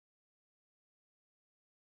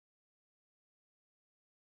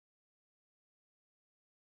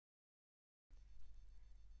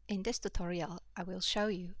In this tutorial, I will show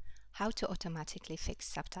you how to automatically fix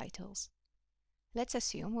subtitles. Let's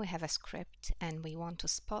assume we have a script and we want to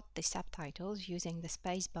spot the subtitles using the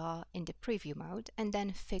spacebar in the preview mode and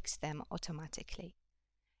then fix them automatically.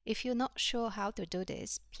 If you're not sure how to do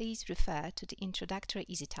this, please refer to the introductory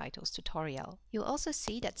EZTitles tutorial. You'll also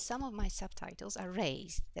see that some of my subtitles are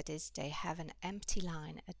raised, that is, they have an empty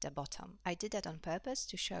line at the bottom. I did that on purpose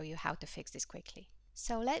to show you how to fix this quickly.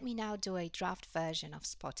 So let me now do a draft version of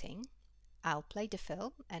spotting. I'll play the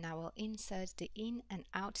film and I will insert the in and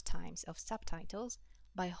out times of subtitles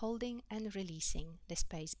by holding and releasing the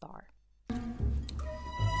space bar.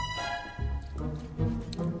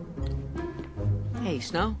 Hey,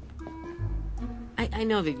 Snow. I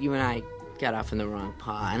know that you and I got off in the wrong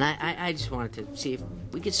paw, and I just wanted to see if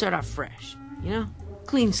we could start off fresh, you know?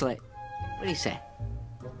 Clean slate. What do you say?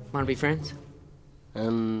 Want to be friends?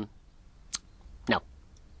 No.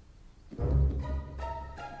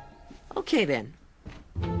 Okay, then.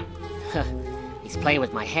 He's playing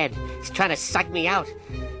with my head. He's trying to suck me out.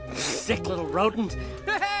 Sick little rodent.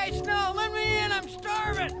 Hey, Snow, let me in. I'm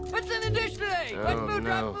starving. What's in the dish today? Oh,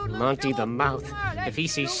 no. Monty the Mouth. If he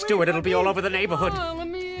sees Stuart, it'll be all over the neighborhood. Let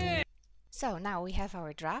me in. So now we have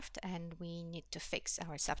our draft and we need to fix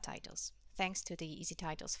our subtitles. Thanks to the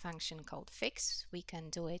EZTitles function called Fix, we can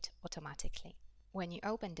do it automatically. When you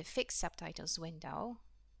open the Fix Subtitles window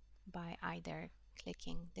by either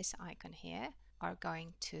clicking this icon here or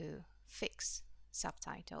going to Fix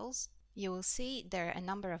Subtitles, you will see there are a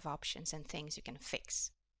number of options and things you can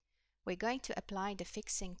fix. We're going to apply the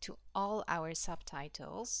fixing to all our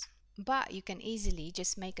subtitles, but you can easily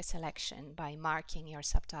just make a selection by marking your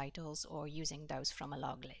subtitles or using those from a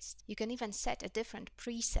log list. You can even set a different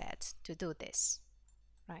preset to do this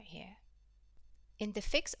right here. In the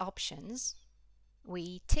Fix options,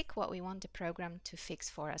 we tick what we want the program to fix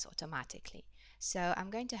for us automatically. So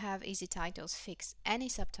I'm going to have EZTitles fix any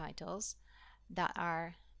subtitles that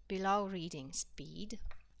are below reading speed.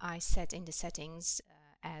 I set in the settings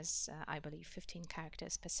as I believe 15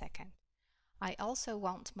 characters per second. I also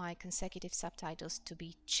want my consecutive subtitles to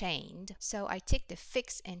be chained, so I tick the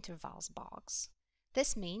Fix Intervals box.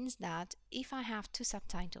 This means that if I have two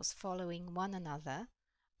subtitles following one another,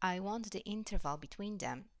 I want the interval between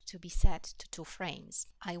them to be set to 2 frames.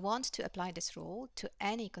 I want to apply this rule to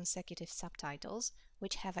any consecutive subtitles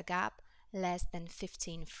which have a gap less than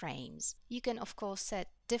 15 frames. You can of course set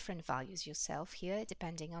different values yourself here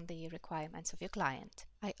depending on the requirements of your client.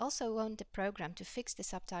 I also want the program to fix the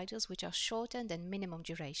subtitles which are shorter than minimum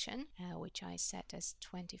duration, which I set as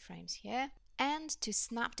 20 frames here, and to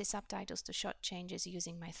snap the subtitles to shot changes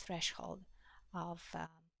using my threshold of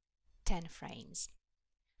 10 frames.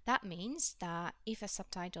 That means that if a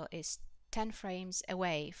subtitle is 10 frames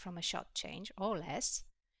away from a shot change or less,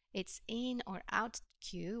 its in or out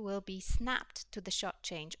cue will be snapped to the shot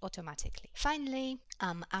change automatically. Finally,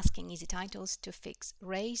 I'm asking EZTitles to fix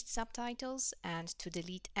raised subtitles and to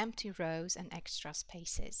delete empty rows and extra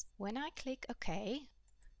spaces. When I click OK,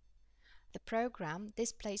 the program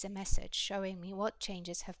displays a message showing me what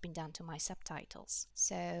changes have been done to my subtitles.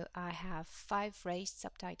 So I have 5 raised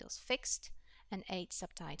subtitles fixed and 8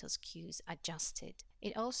 subtitles cues adjusted.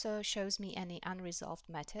 It also shows me any unresolved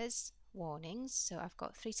matters, warnings. So I've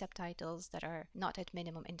got 3 subtitles that are not at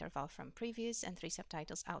minimum interval from previous and 3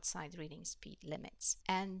 subtitles outside reading speed limits.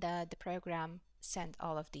 And the program sent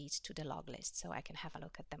all of these to the log list so I can have a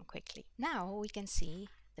look at them quickly. Now we can see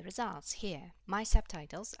the results here. My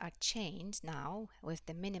subtitles are chained now with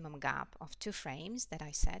the minimum gap of 2 frames that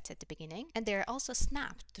I set at the beginning, and they're also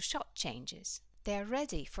snapped to shot changes. They're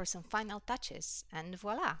ready for some final touches, and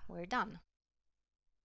voila, we're done.